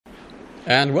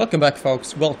And welcome back,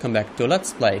 folks, welcome back to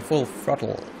Let's Play Full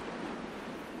Throttle.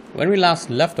 When we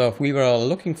last left off, we were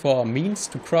looking for a means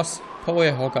to cross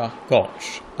Poyahoga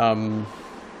Gorge. And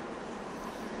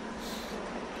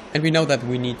we know that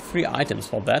we need 3 items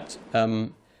for that.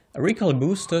 A recoil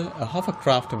booster, a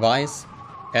hovercraft device,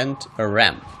 and a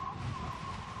ramp.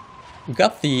 We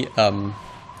got the...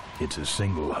 It's a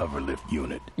single hoverlift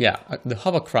unit. Yeah, the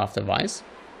hovercraft device.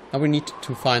 Now we need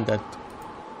to find that...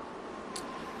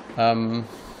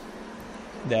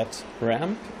 that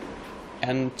ramp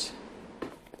and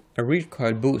a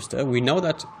recoil booster. We know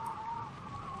that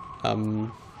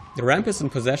the ramp is in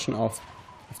possession of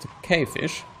the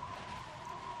cavefish,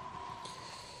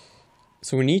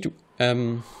 so we need to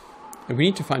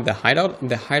find the hideout,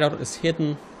 and the hideout is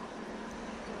hidden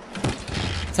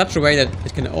in such a way that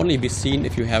it can only be seen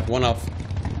if you have one of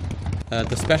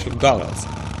the special goggles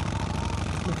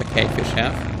that the cavefish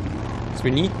have. So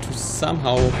we need to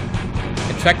somehow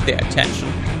attract their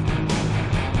attention.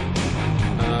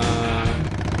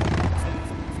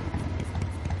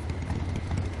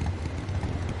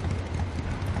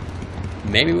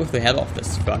 Maybe with the help of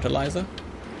this fertilizer?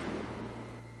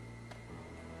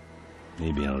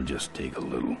 Maybe I'll just take a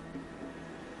little.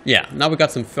 Yeah, now we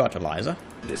got some fertilizer.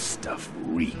 This stuff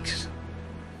reeks.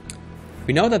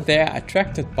 We know that they're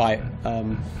attracted by,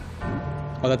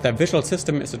 or that their visual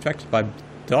system is attracted by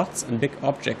dots and big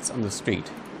objects on the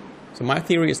street. So my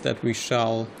theory is that we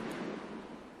shall...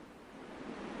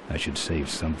 I should save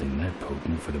something that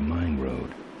potent for the mine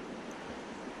road.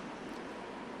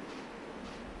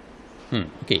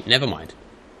 Okay, never mind.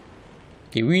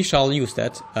 Okay, we shall use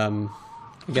that, I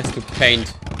guess, to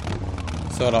paint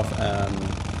sort of,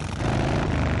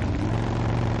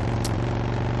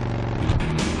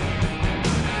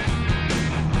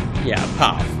 yeah, a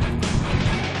path.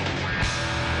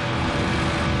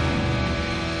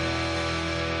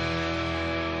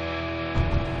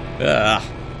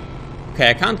 Okay,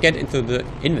 I can't get into the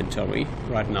inventory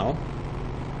right now.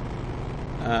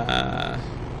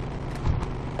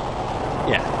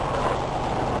 Yeah.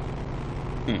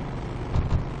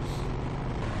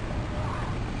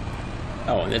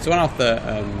 Oh, and it's one of the...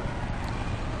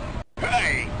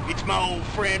 Hey, it's my old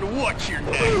friend. What's your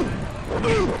name?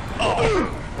 Oh.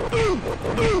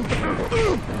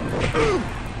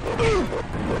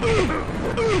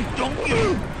 Don't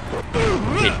you?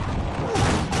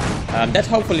 that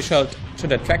hopefully should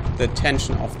attract the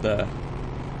attention of the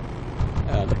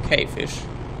cavefish.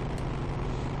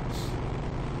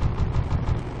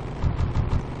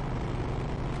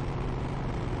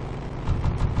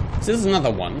 Is this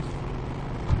another one?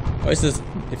 Or is this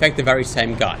in fact the very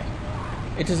same guy?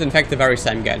 It is in fact the very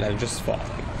same guy that I just fought.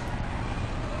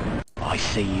 I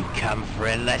see you come for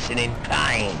a lesson in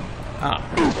pain. Ah.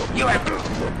 You have...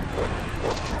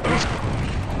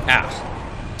 Ah.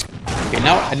 Okay,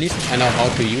 now at least I know how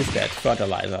to use that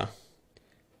fertilizer.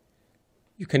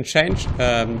 You can change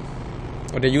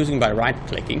what you're using by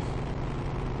right-clicking.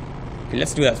 Okay,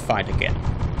 let's do that fight again.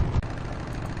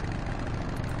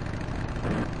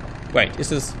 Wait, is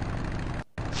this...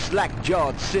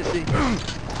 Slack-jawed sissy.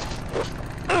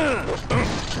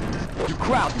 You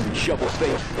crowding me, shovel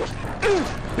face.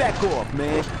 Back off,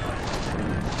 man.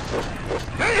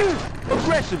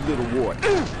 Aggressive little wart.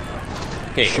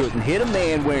 Okay. Shouldn't hit a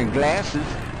man wearing glasses.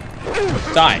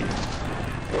 Die.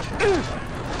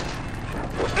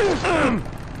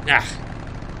 Ah.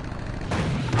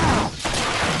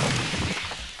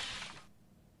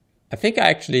 I think I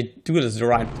actually do this the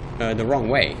wrong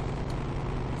way. I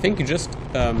think you just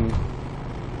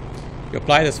you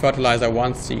apply this fertilizer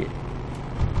once the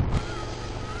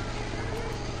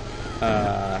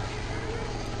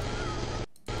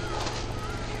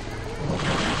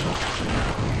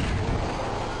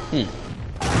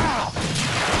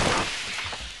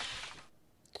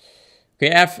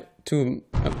Okay, I have to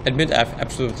admit I have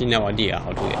absolutely no idea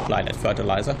how to apply that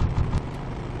fertilizer.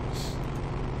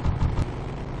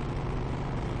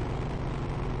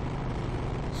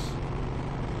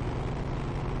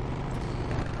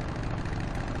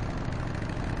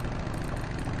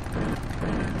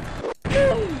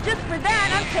 Just for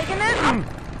that, I'm taking that.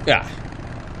 Yeah.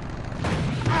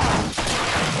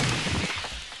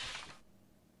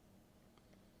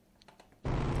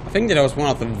 I think that was one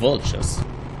of the vultures.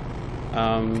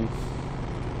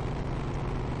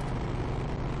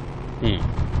 Okay,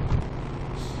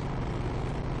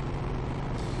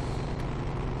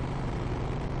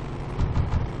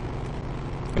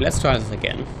 let's try this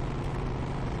again.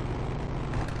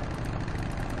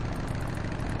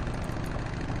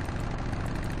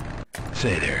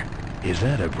 Say there, is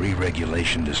that a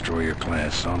re-regulation destroyer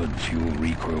class solid fuel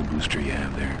recoil booster you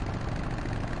have there?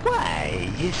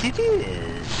 Why, yes it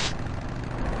is.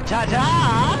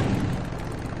 Ta-ta!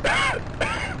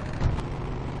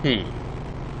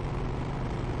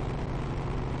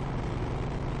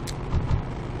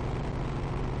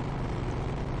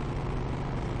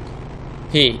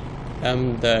 He,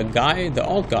 the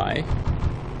old guy,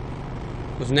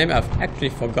 whose name I've actually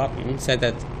forgotten, said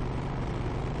that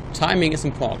timing is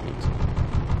important.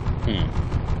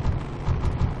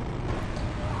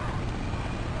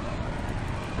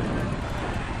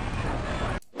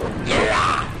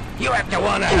 Yeah! You have to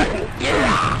wanna...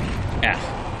 Yeah.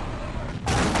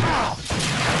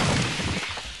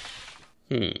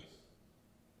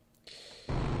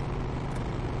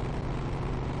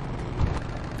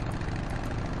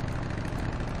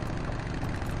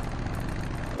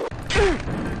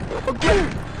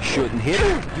 Shouldn't hit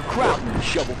her. You crowd me,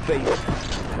 shovel face.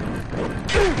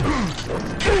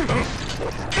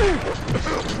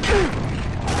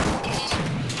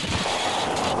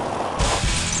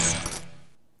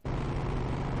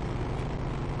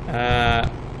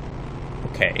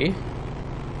 Okay.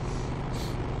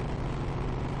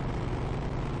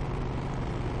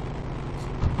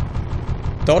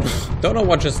 Don't know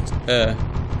what just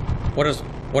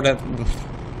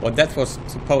what that was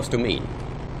supposed to mean.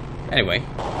 Anyway,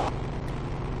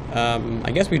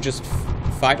 I guess we just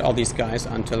fight all these guys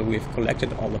until we've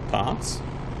collected all the parts.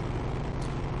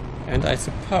 And I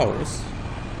suppose...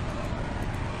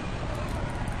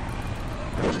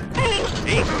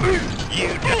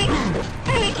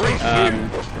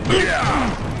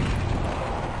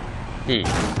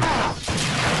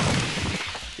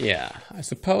 yeah, I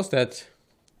suppose that...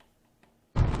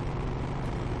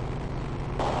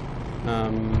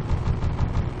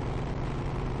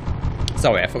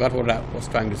 Sorry, I forgot what I was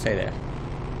trying to say there.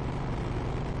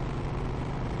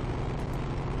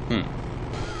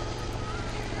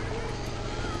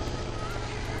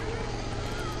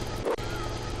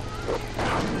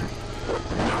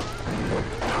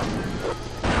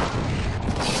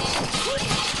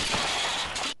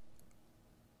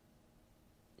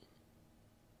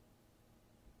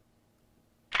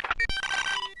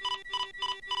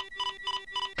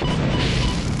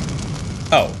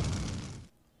 Oh.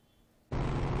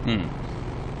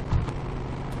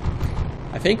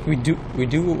 I think we do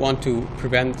want to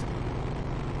prevent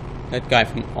that guy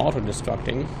from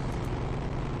auto-destructing.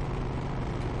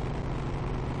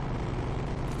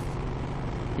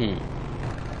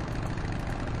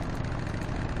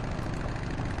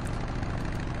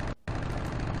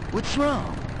 What's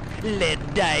wrong?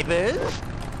 Lead divers?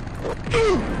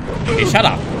 Hey, shut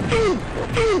up!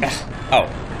 Oh.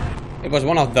 It was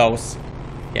one of those...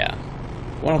 Yeah.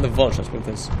 One of the vultures with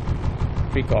this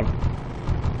recall.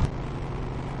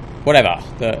 Whatever.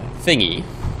 The thingy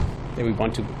that we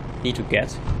need to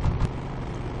get.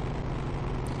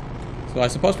 So I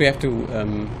suppose we have to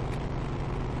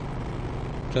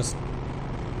just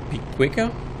be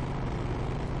quicker.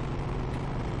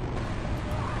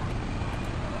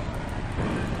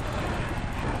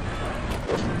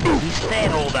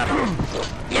 Stand hold up.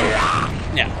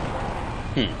 Yeah.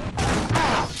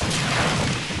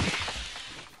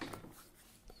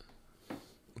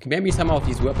 Okay, maybe some of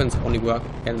these weapons only work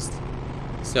against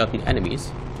certain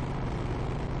enemies.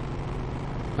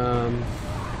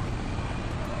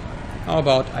 How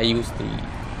about I use the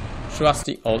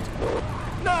trusty old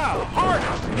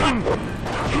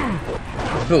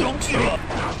boot.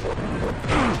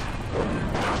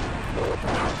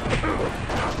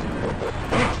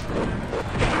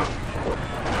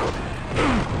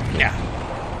 Yeah.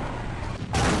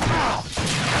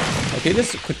 Okay,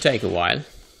 this could take a while.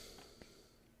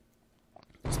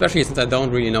 Especially since I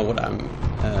don't really know what I'm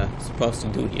supposed to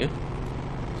do here.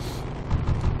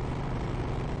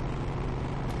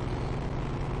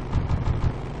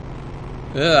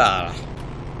 Ugh.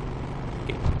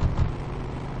 Okay.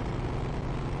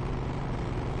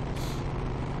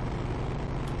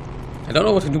 I don't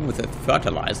know what to do with that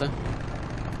fertilizer.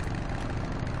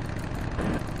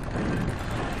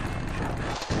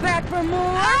 Back for more?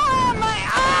 Ah, my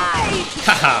eyes!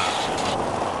 Haha!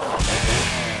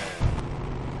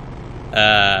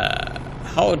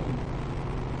 How...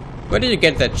 Where did you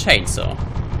get that chainsaw?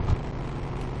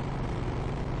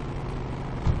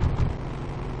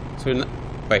 So,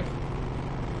 wait.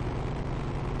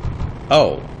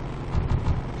 Oh.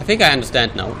 I think I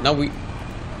understand now. Now we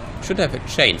should have a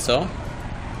chainsaw.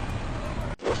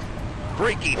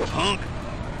 Freaky punk.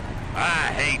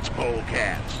 I hate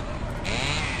polecats.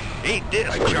 Eat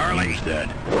this, Charlie. That.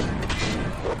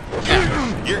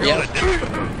 Yeah. You're Yeah. gonna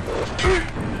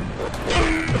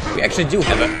We actually do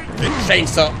have a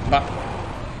chainsaw, but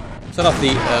sort of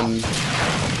the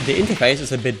The interface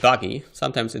is a bit buggy.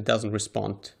 Sometimes it doesn't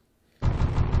respond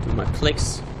to my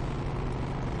clicks.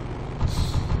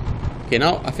 Okay,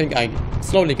 now I think I'm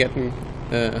slowly getting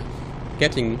an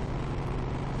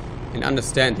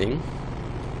understanding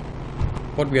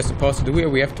what we are supposed to do here.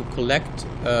 We have to collect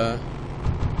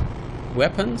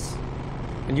weapons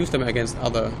and use them against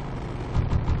other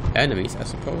enemies, I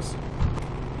suppose.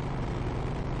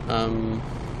 So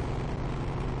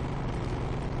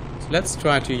let's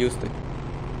try to use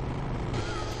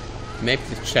maybe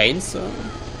the chainsaw.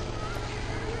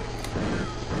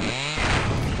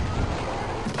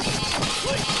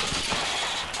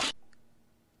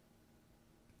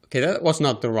 Okay, that was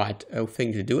not the right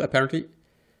thing to do, apparently.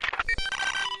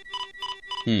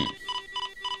 We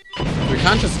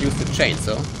can't just use the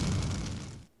chainsaw.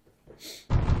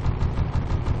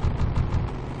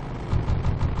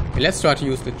 Okay, let's try to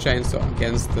use the chainsaw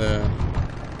against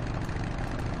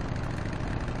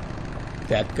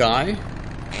that guy.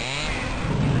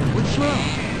 What's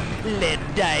wrong? Lead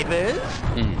divers?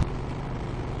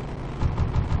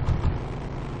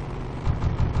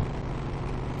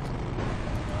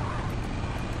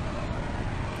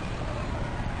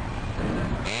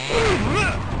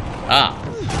 Ah.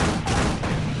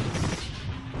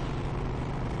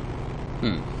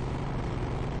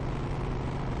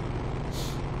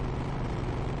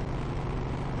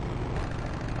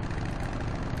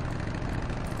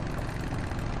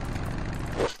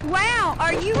 Wow,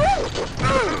 are you?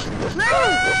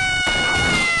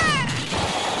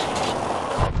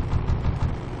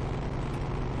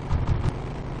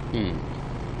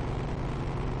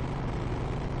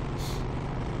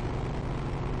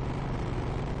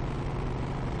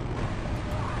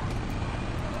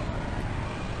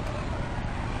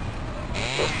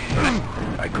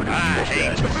 I could have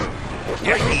used that.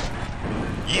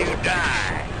 You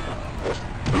die.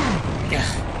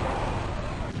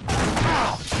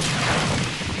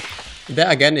 There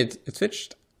again, it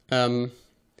switched. It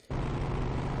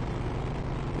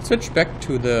switched back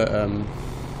to the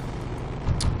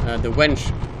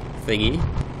wench thingy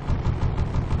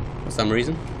for some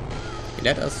reason.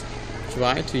 Let us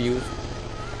try to use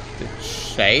the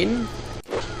chain.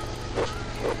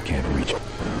 Can't reach.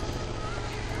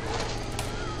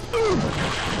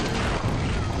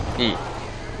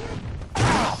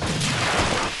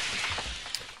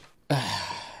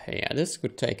 Yeah, this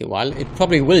could take a while. It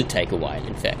probably will take a while,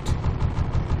 in fact.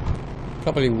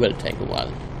 Probably will take a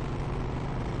while.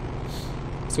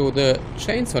 So the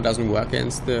chainsaw doesn't work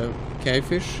against the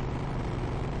cavefish.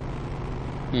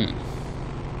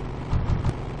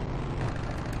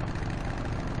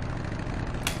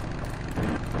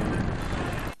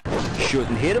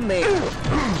 Shouldn't hit a man.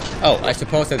 Oh, I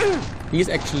suppose that he's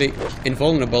actually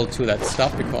invulnerable to that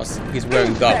stuff because he's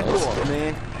wearing Back goggles. off,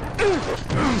 man.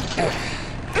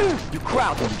 You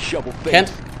crouching, you shovel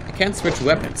face. I can't switch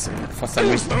weapons for some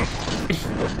reason.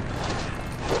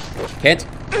 Can't.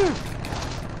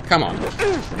 Come on.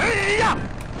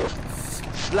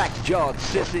 Slack-jawed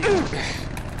sissy.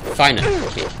 Finally.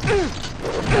 Okay.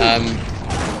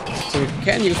 So we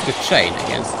can use the chain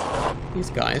against these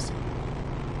guys.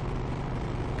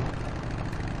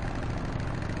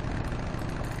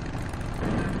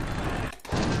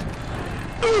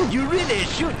 You really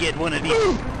should get one of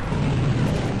these.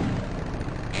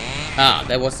 Ah,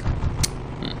 there was...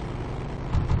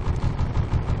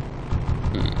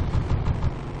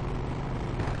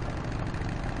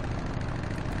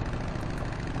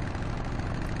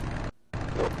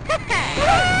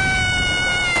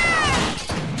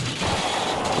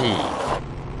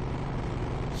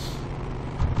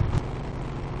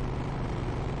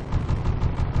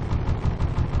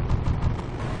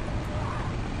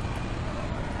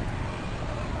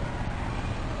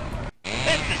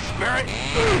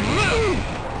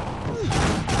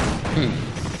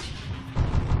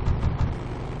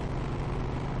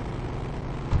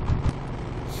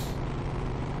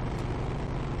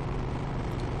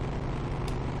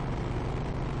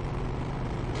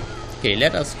 Okay,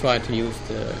 let us try to use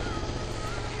the...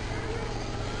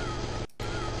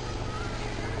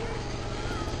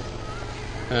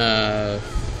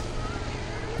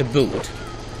 the boot.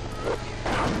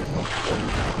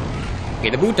 Okay,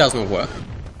 the boot does not work.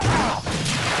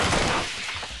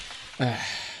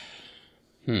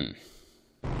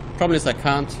 Problem is I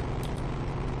can't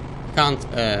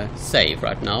save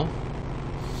right now.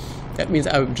 That means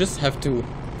I just have to...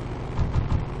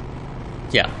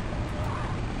 Yeah.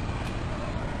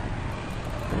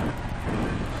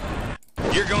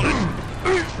 You're gonna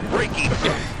break it.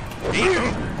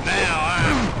 Now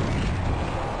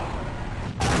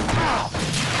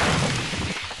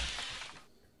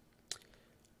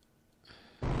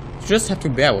just have to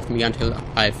bear with me until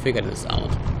I figure this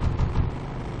out.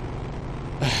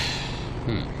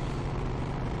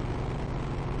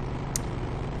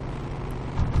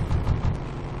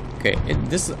 Okay,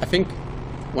 this is, I think,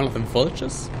 one of the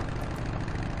vultures.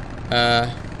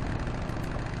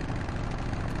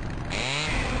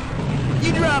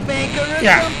 You drop anchor or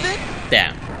Yeah. something?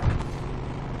 Damn.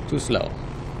 Too slow.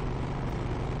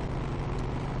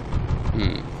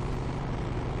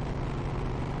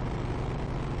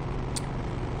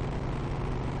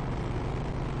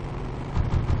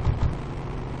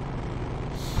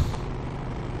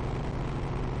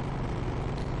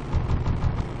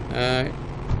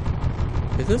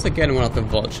 Is this again one of the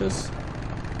vultures?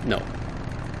 No.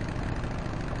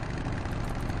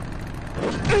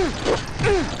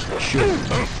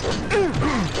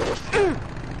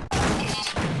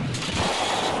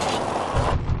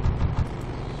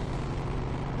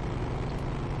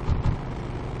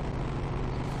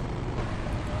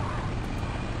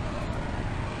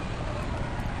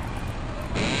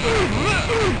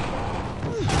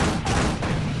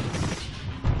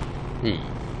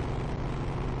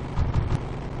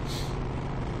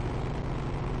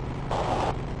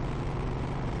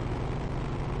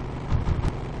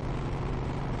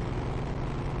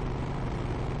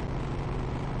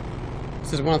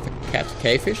 Is this one of the cat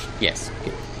cavefish? Yes.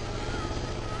 Okay.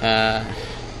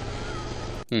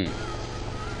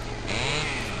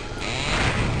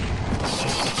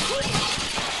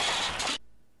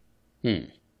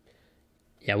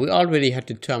 Yeah, we already had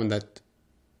determined that.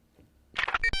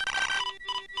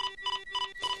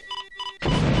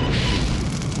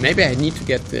 Maybe I need to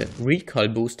get the recoil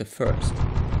booster first.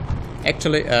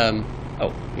 Actually,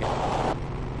 oh, yeah.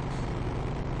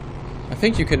 I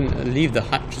think you can leave the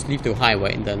just leave the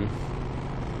highway and then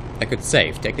I could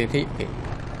save technically. Okay.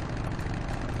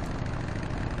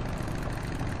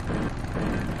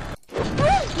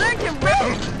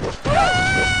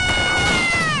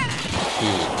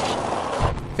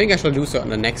 I think I shall do so on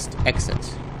the next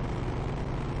exit.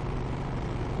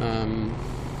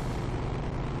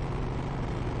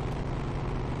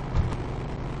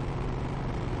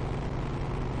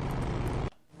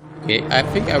 Okay, I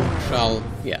think I shall,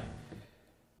 yeah.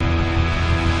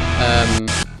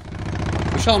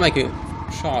 We shall make a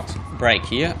short break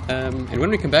here, and when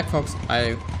we come back, folks,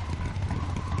 I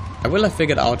will have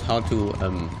figured out how to,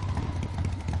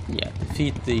 yeah,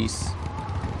 defeat these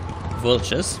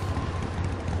vultures.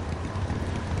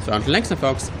 So until next time,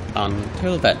 folks,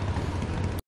 until then.